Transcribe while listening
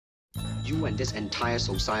You and this entire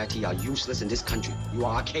society are useless in this country. You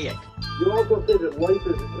are archaic. You also say that life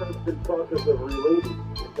is a constant process of relating.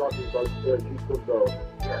 You're talking about Jeet Kune Do.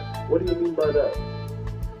 Yes. What do you mean by that?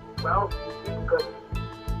 Well, because,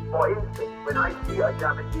 for instance, when I see a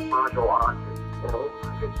Japanese martial artist, I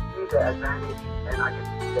can see the advantage and I can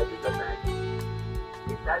see the disadvantage.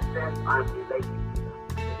 In that sense, I'm relating to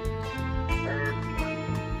them. And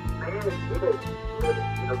man, it is really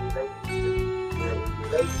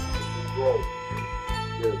relationship growth.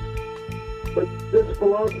 Yes. But this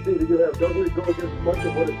philosophy that you have, doesn't it go against much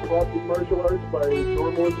of what is taught in martial arts by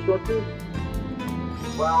normal instructors?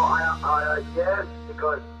 Well, yes,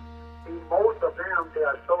 because most of them, they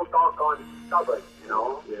are so doggone stubborn, you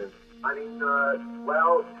know? Yes. I mean,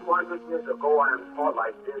 200 years ago, I am taught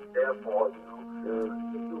like this, therefore, you know,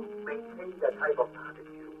 if you maintain that type of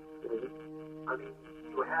attitude, I mean,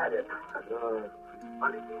 you had it.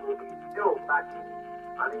 I mean, you will be still lacking.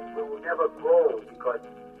 I mean, we will never grow because,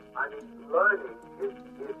 I mean, learning is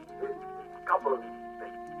discovering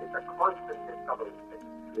things. It's a constant discovering thing.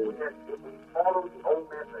 Yes. If we follow the old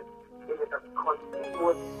method, it is a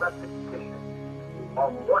continuous repetition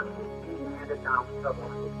of what is being handed down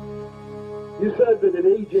several years. You said that at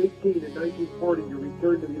age 18 in 1940 you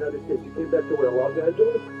returned to the United States. You came back to where, Los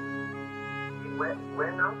Angeles?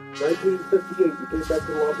 When now? 1958, you came back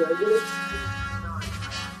to Los Angeles?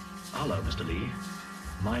 Hello, Mr. Lee.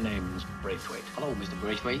 My name's Braithwaite. Hello, Mr.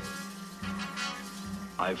 Braithwaite.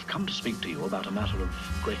 I've come to speak to you about a matter of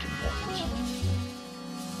great importance.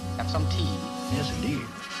 Have some tea? Yes, indeed.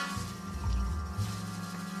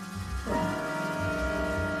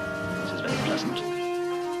 This is very pleasant.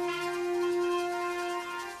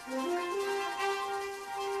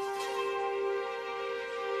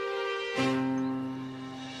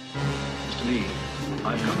 Mr. Lee,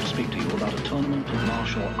 I've come to speak to you about a tournament of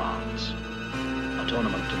martial arts. A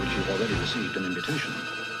tournament to which you've already received an invitation.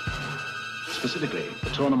 Specifically,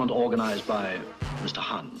 the tournament organized by Mr.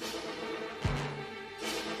 Han.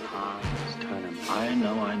 Han's tournament. I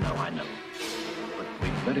know. But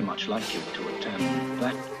we'd very much like you to attend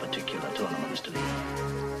that particular tournament, Mr. Lee.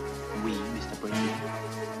 We, Mr. Braithwaite.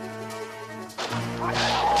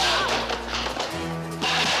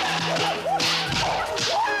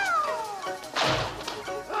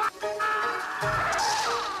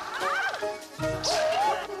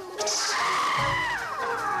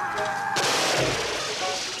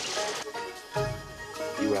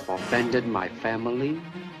 You have offended my family,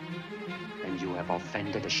 and you have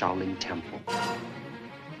offended the Shaolin Temple.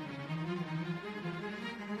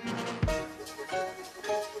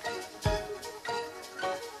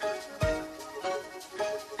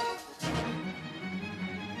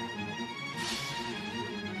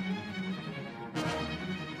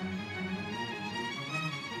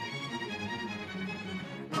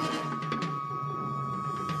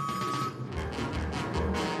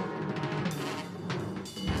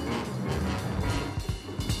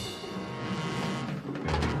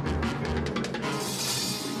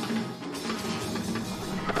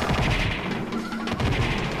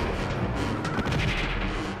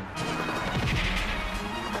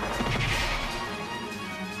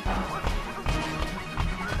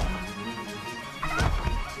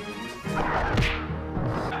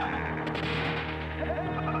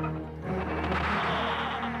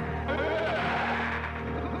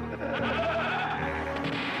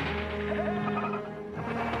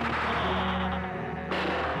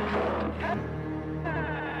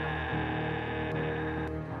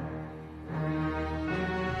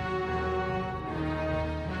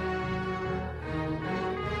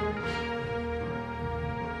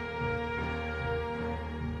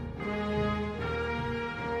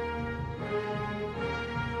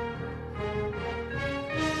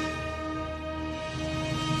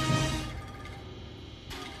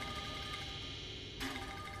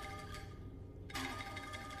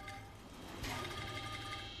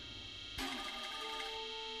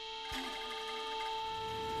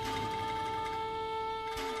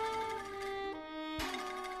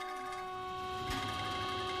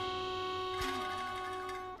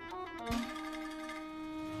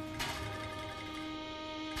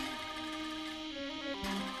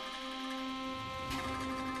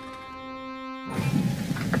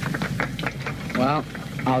 Well,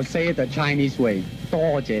 I'll say it the Chinese way.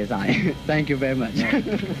 多謝晒. Thank you very much.